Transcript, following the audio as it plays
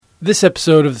This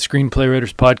episode of the Screenplay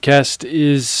Writers Podcast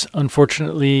is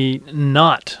unfortunately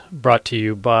not brought to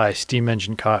you by Steam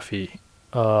Engine Coffee.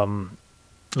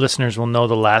 Listeners will know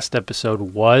the last episode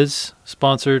was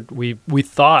sponsored. We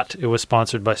thought it was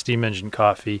sponsored by Steam Engine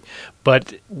Coffee,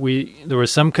 but there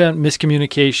was some kind of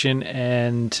miscommunication,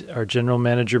 and our general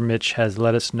manager Mitch has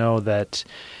let us know that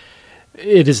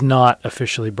it is not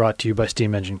officially brought to you by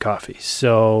Steam Engine Coffee.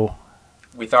 So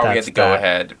we thought we had to go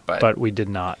ahead, but we did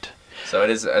not. So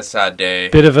it is a sad day.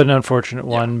 Bit of an unfortunate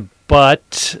one,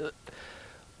 but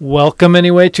welcome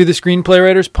anyway to the Screenplay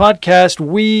Writers Podcast.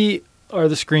 We are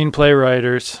the Screenplay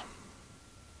Writers.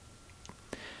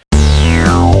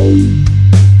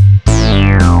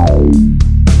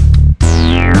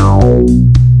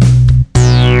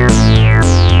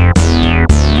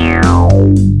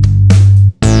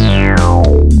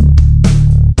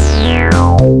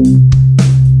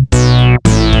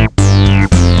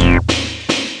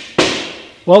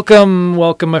 Welcome,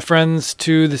 my friends,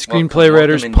 to the Screenplay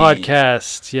Writers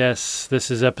Podcast. Yes,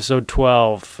 this is episode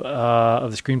 12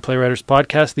 of the Screenplay Writers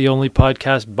Podcast, the only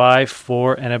podcast by,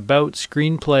 for, and about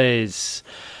screenplays.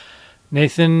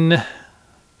 Nathan,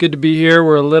 good to be here.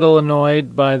 We're a little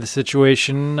annoyed by the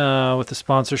situation with the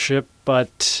sponsorship,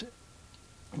 but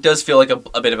it does feel like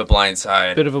a bit of a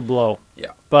blindside. Bit of a blow.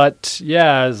 Yeah. But,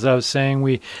 yeah, as I was saying,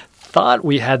 we thought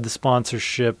we had the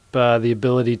sponsorship, the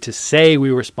ability to say we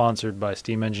were sponsored by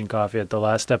Steam Engine Coffee at the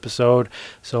last episode.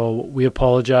 So we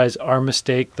apologize. Our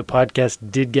mistake. The podcast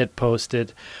did get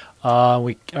posted.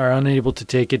 We are unable to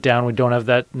take it down. We don't have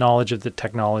that knowledge of the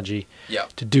technology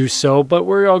to do so, but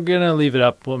we're all going to leave it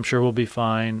up. Well, I'm sure we'll be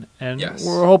fine. And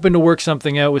we're hoping to work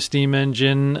something out with Steam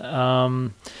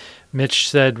Engine. Mitch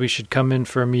said we should come in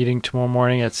for a meeting tomorrow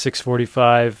morning at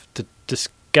 6:45 to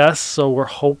discuss. So we're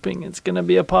hoping it's going to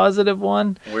be a positive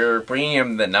one. We're bringing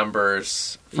him the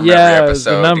numbers from every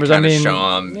episode. The numbers. To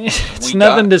show him it's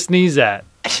nothing to sneeze at.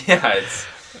 Yeah,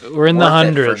 we're in the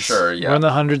hundreds. For sure, yeah. We're in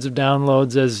the hundreds of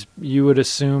downloads, as you would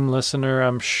assume, listener.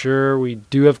 I'm sure we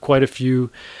do have quite a few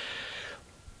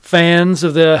fans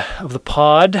of the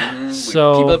pod.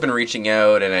 So people have been reaching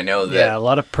out, and I know that a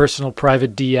lot of personal,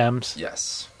 private DMs.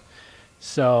 Yes.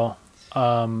 So.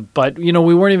 But, we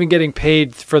weren't even getting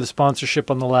paid for the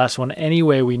sponsorship on the last one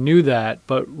anyway. We knew that,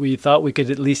 but we thought we could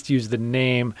at least use the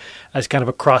name as kind of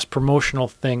a cross-promotional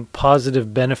thing,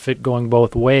 positive benefit going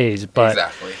both ways. But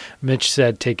exactly. Mitch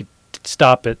said,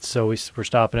 stop it, so we're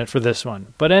stopping it for this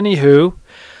one. But anywho,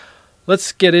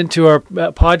 let's get into our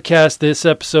podcast. This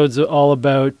episode's all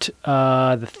about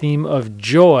the theme of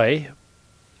joy,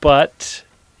 but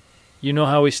you know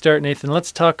how we start, Nathan.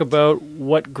 Let's talk about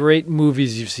what great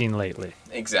movies you've seen lately.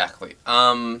 Exactly.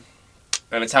 And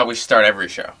it's how we start every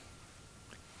show.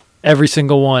 Every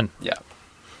single one. Yeah.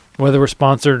 Whether we're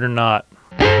sponsored or not.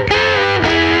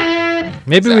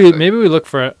 Maybe we look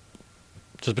for,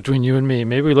 just between you and me,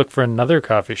 maybe we look for another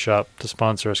coffee shop to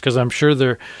sponsor us, because I'm sure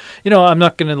they're, I'm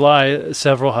not going to lie,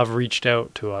 several have reached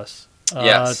out to us.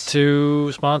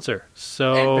 To sponsor.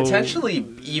 So, and potentially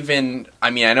even, I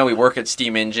know we work at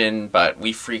Steam Engine, but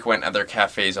we frequent other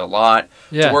cafes a lot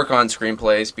to work on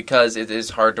screenplays, because it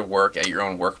is hard to work at your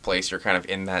own workplace. You're kind of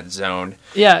in that zone.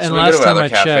 Yeah, and last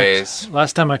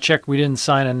time I checked, we didn't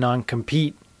sign a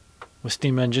non-compete with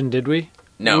Steam Engine, did we?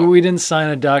 No. We didn't sign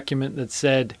a document that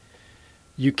said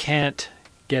you can't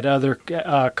get other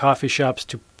coffee shops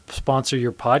to sponsor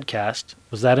your podcast.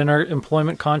 Was that in our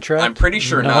employment contract? I'm pretty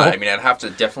sure not. I'd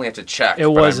definitely have to check.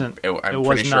 It wasn't. I'm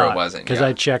pretty sure it wasn't. Because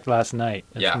I checked last night.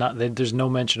 There's no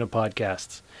mention of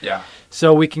podcasts. Yeah.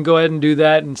 So we can go ahead and do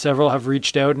that, and several have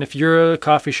reached out. And if you're a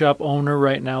coffee shop owner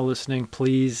right now listening,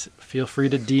 please feel free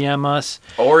to DM us.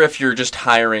 Or if you're just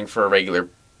hiring for a regular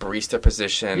barista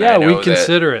position. Yeah, we'd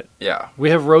consider it. Yeah. We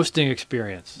have roasting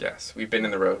experience. Yes, we've been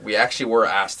in the roast. We actually were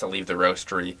asked to leave the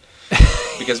roastery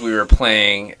because we were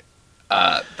playing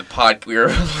the pod. We were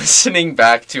listening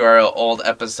back to our old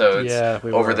episodes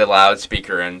over the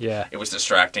loudspeaker, and it was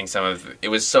distracting. It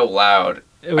was so loud.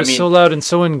 It was so loud and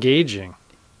so engaging.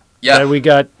 Yeah, that we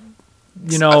got.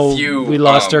 We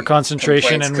lost our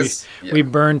concentration, and we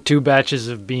burned 2 batches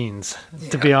of beans.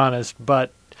 To be honest,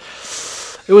 but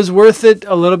it was worth it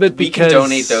a little bit, because we can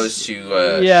donate those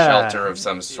to shelter of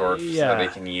some sort that they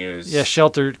can use. Yeah,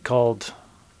 shelter called.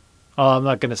 Oh, I'm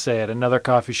not going to say it. Another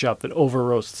coffee shop that over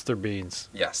roasts their beans.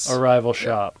 Yes. A rival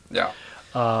shop. Yeah.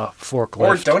 Forklift.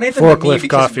 Or donate them to me, because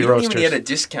coffee we don't roasters. even get a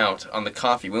discount on the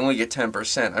coffee. We only get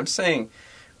 10%. I'm saying,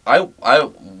 I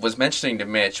was mentioning to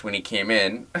Mitch when he came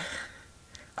in,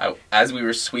 as we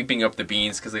were sweeping up the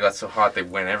beans because they got so hot they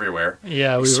went everywhere.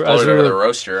 Yeah, we were over the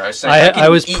roaster. I was saying, I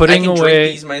was putting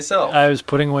away these myself. I was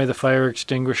putting away the fire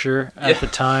extinguisher at the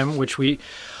time, which we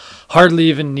hardly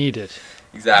even needed.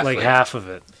 Exactly. Like half of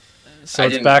it. So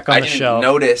it's back on the shelf. I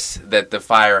didn't notice that the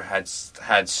fire had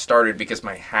started because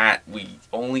my hat, we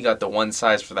only got the one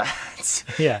size for the hats.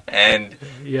 Yeah. And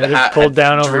the hat pulled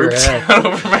down over your head. Down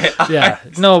over my eyes. Yeah.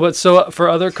 No, but so for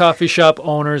other coffee shop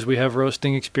owners, we have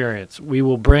roasting experience. We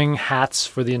will bring hats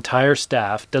for the entire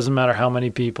staff. Doesn't matter how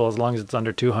many people, as long as it's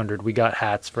under 200, we got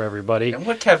hats for everybody. And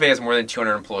what cafe has more than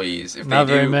 200 employees? Not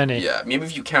very many. Yeah. Maybe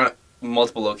if you count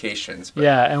multiple locations. But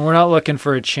yeah, and we're not looking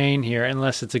for a chain here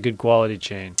unless it's a good quality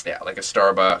chain. Yeah, like a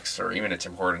Starbucks or even a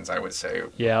Tim Hortons, I would say.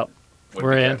 Yeah,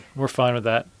 we're in. Good. We're fine with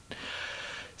that.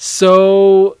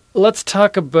 So let's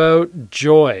talk about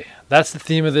joy. That's the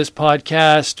theme of this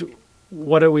podcast.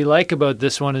 What we like about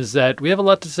this one is that we have a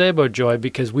lot to say about joy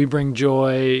because we bring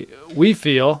joy, we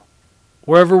feel,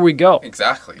 wherever we go.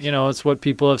 Exactly. You know, it's what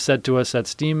people have said to us at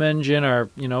Steam Engine, our,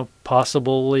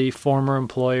 possibly former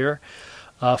employer.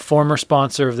 Former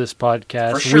sponsor of this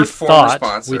podcast. For sure,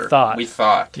 sponsor. We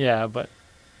thought. Yeah, but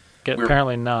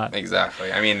apparently not.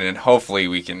 Exactly. I mean, and hopefully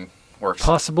we can work.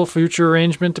 Possible future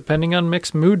arrangement depending on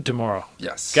Mick's mood tomorrow.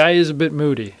 Yes. Guy is a bit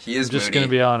moody. He is I'm just going to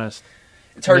be honest.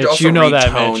 It's hard Mitch, to also read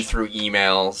tone through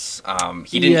emails.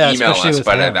 He didn't email us,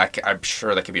 but I'm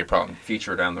sure that could be a problem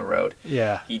future down the road.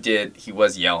 Yeah. He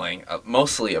was yelling,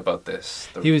 mostly about this.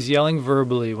 He was yelling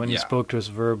verbally when he spoke to us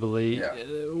verbally. Yeah.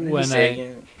 When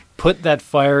I put that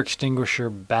fire extinguisher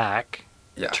back,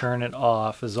 turn it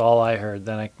off is all I heard.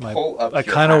 Then I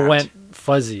kind of went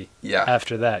fuzzy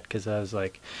after that because I was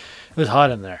like, it was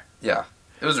hot in there. Yeah,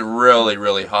 it was really,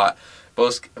 really hot. I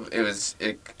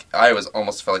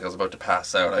almost felt like I was about to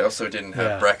pass out. I also didn't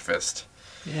have breakfast.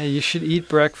 Yeah, you should eat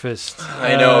breakfast.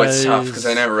 I know, it's tough because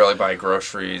I never really buy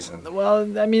groceries.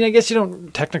 Well, I mean, I guess you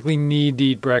don't technically need to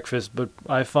eat breakfast, but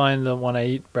I find that when I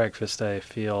eat breakfast, I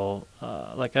feel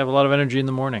like I have a lot of energy in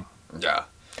the morning. Yeah.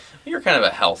 You're kind of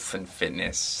a health and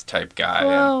fitness type guy.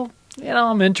 Well,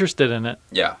 I'm interested in it.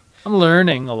 Yeah. I'm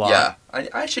learning a lot. Yeah.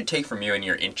 I should take from you and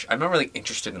I'm not really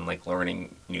interested in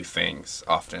learning new things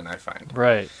often, I find.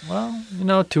 Right.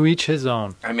 Well, to each his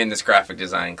own. I'm in this graphic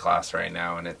design class right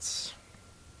now, and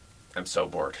I'm so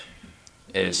bored.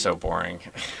 It is so boring.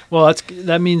 Well,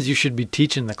 that means you should be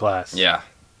teaching the class. Yeah.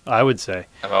 I would say.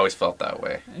 I've always felt that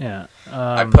way. Yeah.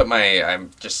 I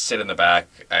just sit in the back,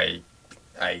 I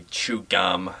chew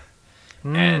gum,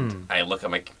 and I look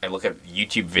at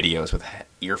YouTube videos with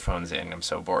earphones in. I'm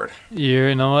so bored.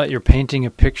 You know what? You're painting a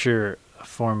picture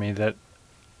for me that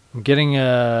I'm getting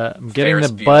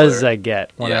the buzz I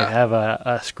get when I have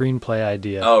a screenplay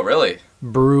idea. Oh, really?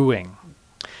 Brewing.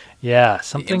 Yeah,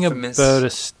 something about a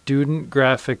student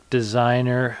graphic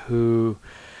designer who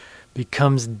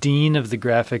becomes dean of the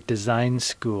graphic design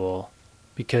school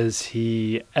because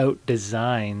he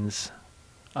outdesigns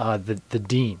the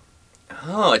dean.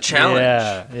 Oh, a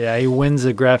challenge. Yeah, he wins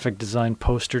a graphic design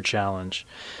poster challenge.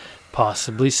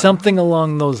 Possibly something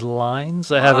along those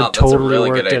lines. I haven't totally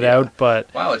worked it out,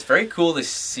 but wow, it's very cool to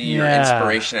see your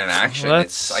inspiration in action. I can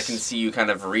see you kind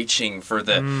of reaching for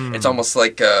the. It's almost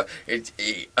like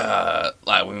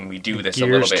when we do this a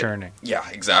little bit. Turning. Yeah,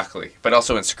 exactly. But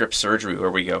also in script surgery,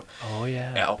 where we go. Oh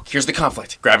yeah. Oh, here's the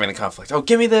conflict. Grabbing the conflict. Oh,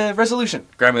 give me the resolution.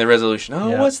 Grabbing the resolution.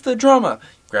 Oh, what's the drama?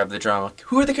 Grab the drama.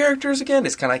 Who are the characters again?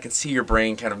 It's kind of I can see your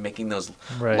brain kind of making those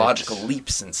logical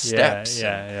leaps and steps.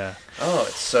 Yeah. Oh,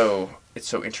 it's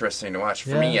so interesting to watch.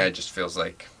 For me, it just feels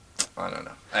like I don't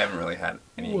know. I haven't really had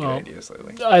any good ideas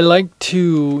lately. I like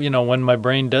to, when my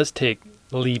brain does take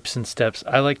leaps and steps,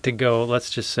 I like to go, let's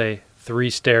just say, 3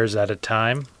 stairs at a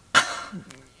time.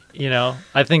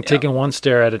 I think taking 1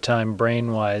 stair at a time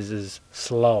brain-wise is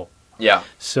slow. Yeah.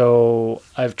 So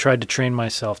I've tried to train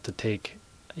myself to take,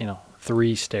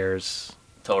 3 stairs.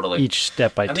 Totally. Each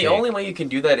step I take. And the only way you can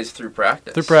do that is through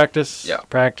practice. Through practice. Yeah.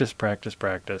 Practice.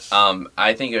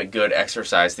 I think a good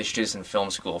exercise, they should do this in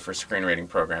film school for screenwriting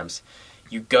programs.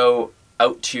 You go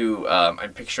out to,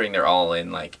 I'm picturing they're all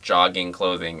in jogging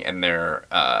clothing and they're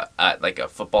at a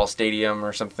football stadium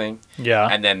or something. Yeah.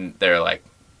 And then they're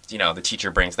the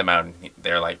teacher brings them out and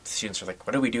they're the students are like,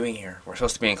 what are we doing here? We're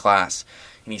supposed to be in class.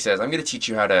 And he says, I'm going to teach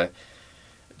you how to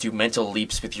do mental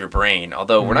leaps with your brain.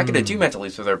 Although we're not going to do mental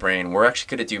leaps with our brain. We're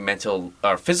actually going to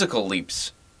do physical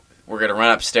leaps. We're going to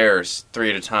run upstairs 3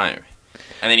 at a time.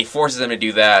 And then he forces them to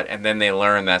do that, and then they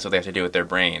learn that's what they have to do with their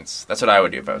brains. That's what I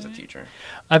would do if I was a teacher.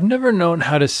 I've never known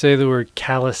how to say the word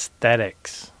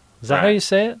calisthenics. Is that how you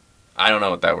say it? I don't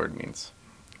know what that word means.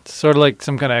 It's sort of like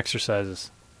some kind of exercises.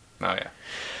 Oh, yeah.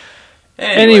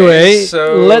 Anyway,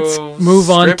 so let's move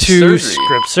on to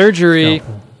script surgery.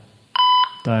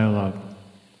 Dialogue.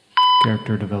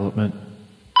 Character development.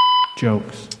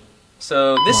 Jokes.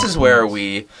 So this is where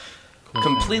we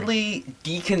completely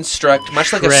deconstruct,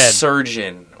 much like a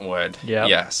surgeon would. Yeah.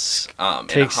 Yes.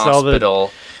 Takes in a hospital all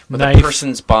the with knife, a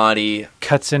person's body.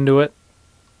 Cuts into it.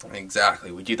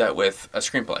 Exactly. We do that with a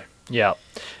screenplay. Yeah.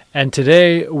 And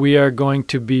today we are going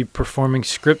to be performing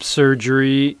script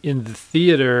surgery in the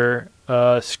theater,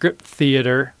 script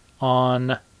theater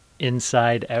on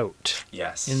Inside Out.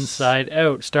 Yes. Inside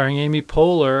Out, starring Amy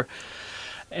Poehler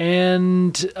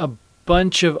and a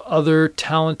bunch of other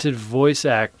talented voice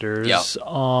actors. Yep.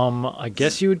 I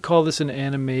guess you would call this an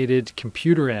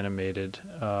computer animated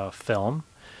film,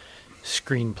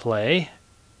 screenplay,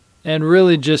 and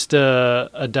really just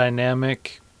a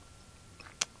dynamic,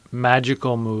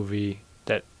 magical movie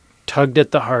that tugged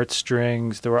at the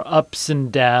heartstrings. There were ups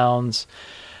and downs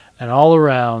and all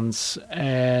arounds,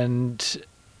 and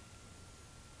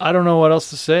I don't know what else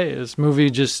to say. This movie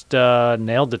just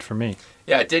nailed it for me.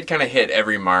 Yeah, it did kind of hit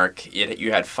every mark.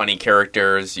 You had funny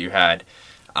characters, you had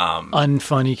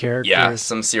unfunny characters. Yeah,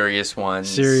 some serious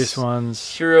ones.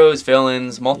 Heroes,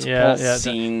 villains, multiple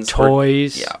scenes.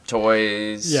 Toys.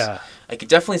 Toys. Yeah. I could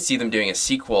definitely see them doing a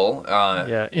sequel.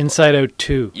 Inside Out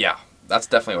 2. Yeah, that's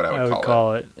definitely what I would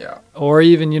call it. Yeah. Or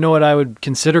even, you know what I would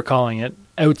consider calling it?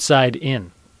 Outside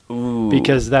In. Ooh.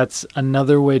 Because that's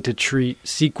another way to treat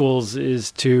sequels,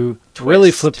 is to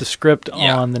really flip the script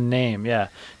on the name. Yeah.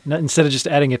 Instead of just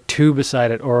adding a 2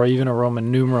 beside it, or even a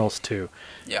Roman numerals 2.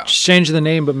 Yeah. Just change the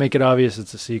name, but make it obvious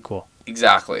it's a sequel.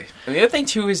 Exactly. And the other thing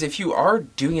too is if you are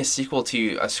doing a sequel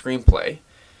to a screenplay,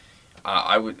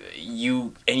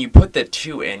 you put the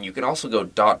 2 in, you can also go ...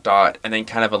 and then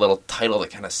kind of a little title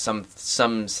that kind of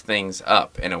sums things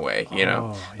up in a way,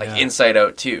 like Inside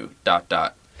Out 2 ...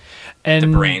 And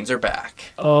the brains are back.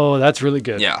 Oh, that's really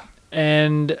good. Yeah.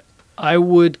 And I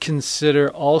would consider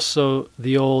also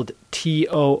the old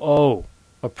TOO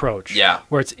approach. Yeah.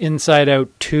 Where it's Inside Out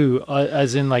 2,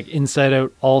 as in like Inside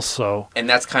Out also. And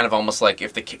that's kind of almost like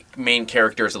if the main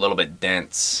character is a little bit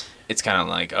dense, it's kind of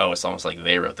like, it's almost like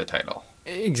they wrote the title.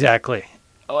 Exactly.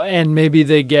 And maybe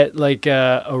they get like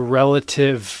a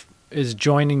relative is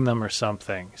joining them or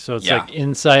something. So it's like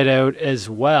Inside Out as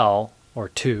well, or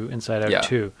 2, Inside Out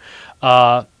 2.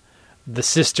 The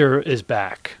sister is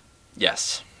back.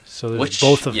 Yes. So there's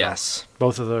both of them. Yes.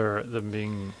 Both of them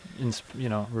being,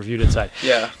 reviewed inside.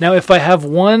 Yeah. Now, if I have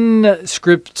one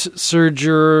script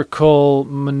surgical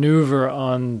maneuver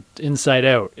on Inside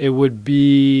Out, it would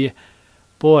be,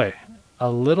 a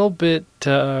little bit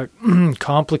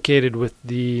complicated with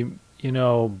the,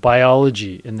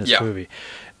 biology in this movie.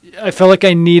 I felt like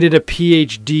I needed a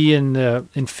PhD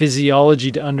in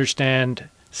physiology to understand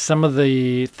some of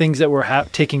the things that were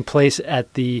taking place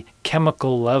at the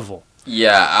chemical level.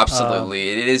 Yeah, absolutely.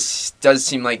 It does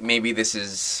seem like maybe this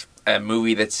is a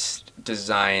movie that's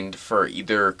designed for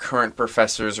either current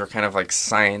professors or kind of like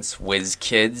science whiz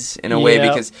kids in a way,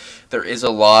 because there is a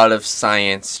lot of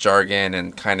science jargon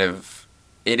and kind of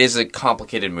it is a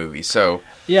complicated movie. So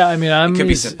yeah, I mean, I'm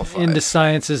as into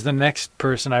science as the next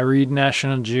person. I read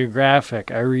National Geographic.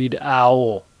 I read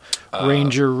Owl.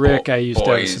 Ranger Rick, I used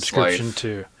to have a subscription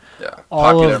to. Yeah.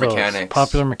 Popular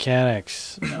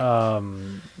Mechanics.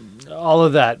 All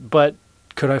of that. But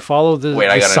could I follow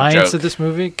the science of this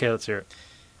movie? Okay, let's hear it.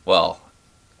 Well,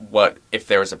 what if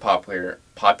there was a popular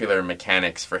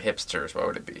mechanics for hipsters? What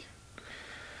would it be?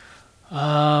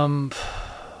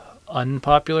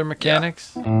 Unpopular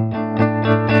mechanics?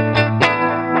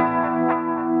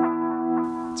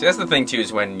 See, that's the thing, too,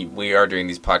 is when we are doing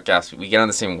these podcasts, we get on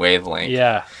the same wavelength.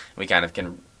 Yeah. We kind of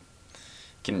can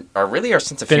our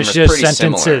sense of humor is pretty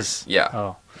sentences. Similar. Yeah.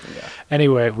 Oh. Yeah.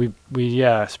 Anyway, we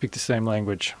speak the same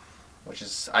language. Which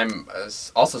is, I'm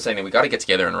also saying that we got to get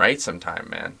together and write sometime,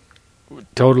 man.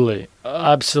 Totally.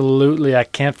 Absolutely. I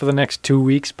can't for the next 2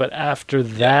 weeks, but after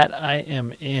that, I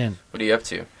am in. What are you up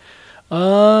to?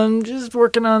 Just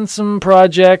working on some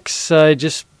projects.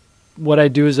 What I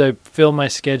do is I fill my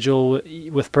schedule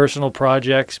with personal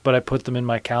projects, but I put them in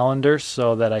my calendar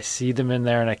so that I see them in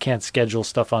there and I can't schedule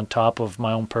stuff on top of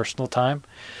my own personal time.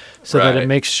 So that it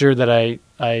makes sure that I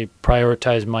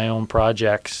prioritize my own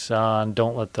projects and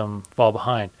don't let them fall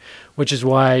behind. Which is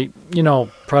why,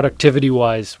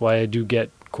 productivity-wise, why I do get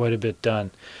quite a bit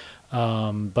done.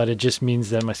 But it just means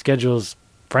that my schedule's,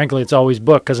 frankly, it's always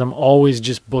booked because I'm always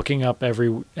just booking up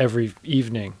every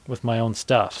evening with my own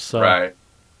stuff. So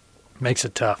makes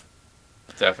it tough.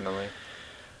 Definitely.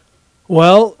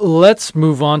 Well, let's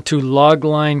move on to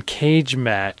Logline Cage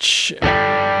Match.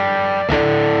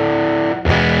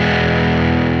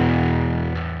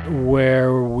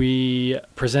 where we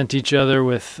present each other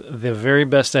with the very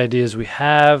best ideas we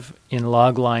have in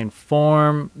logline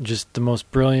form, just the most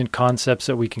brilliant concepts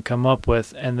that we can come up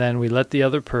with, and then we let the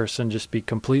other person just be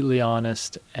completely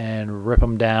honest and rip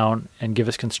them down and give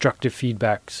us constructive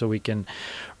feedback so we can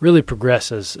really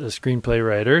progress as screenplay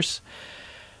writers.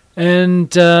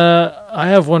 And I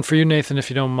have one for you, Nathan, if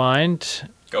you don't mind.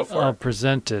 Go for it. I'll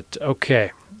present it.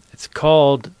 Okay. It's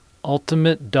called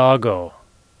Ultimate Doggo.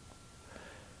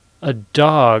 A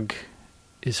dog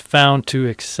is found to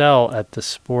excel at the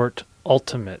sport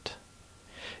ultimate.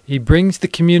 He brings the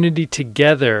community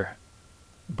together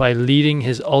by leading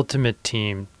his ultimate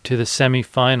team to the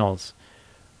semifinals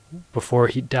before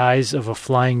he dies of a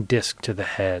flying disc to the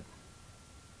head.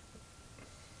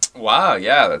 Wow,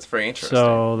 yeah, that's very interesting.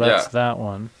 So that's that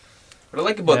one. What I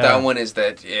like about that one is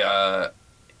that you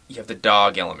have the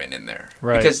dog element in there.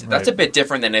 Right. Because that's a bit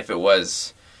different than if it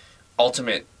was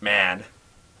Ultimate Man.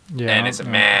 Yeah, and it's a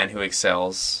man who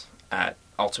excels at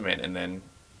Ultimate and then,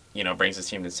 brings his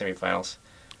team to the semifinals.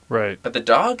 Right. But the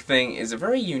dog thing is a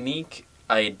very unique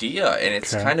idea, and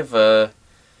it's kind of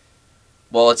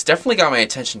it's definitely got my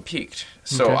attention piqued.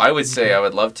 So I would say I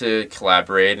would love to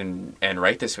collaborate and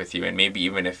write this with you, and maybe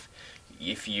even if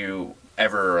you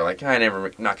ever are like,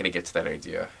 not going to get to that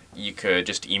idea, you could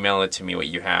just email it to me what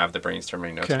you have, the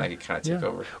brainstorming notes, and I could kind of take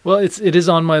over. Well, it is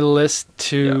on my list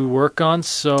to work on,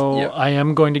 so I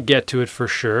am going to get to it for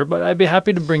sure. But I'd be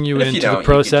happy to bring you into the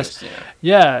process.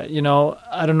 I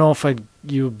don't know if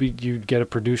you'd get a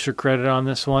producer credit on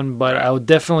this one, but I would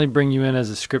definitely bring you in as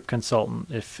a script consultant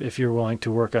if you're willing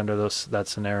to work under that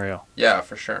scenario. Yeah,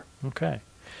 for sure. Okay,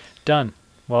 done.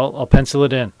 Well, I'll pencil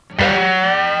it in.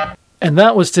 And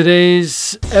that was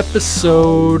today's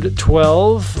episode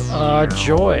 12,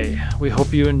 Joy. We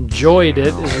hope you enjoyed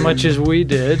it as much as we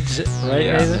did, right,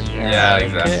 Nathan? Yeah,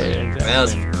 exactly. That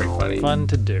was pretty funny. Fun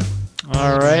to do.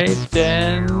 All right,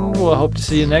 then we'll hope to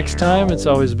see you next time. It's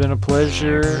always been a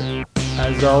pleasure.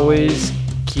 As always,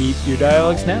 keep your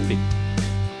dialogue snappy.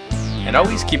 And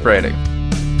always keep writing.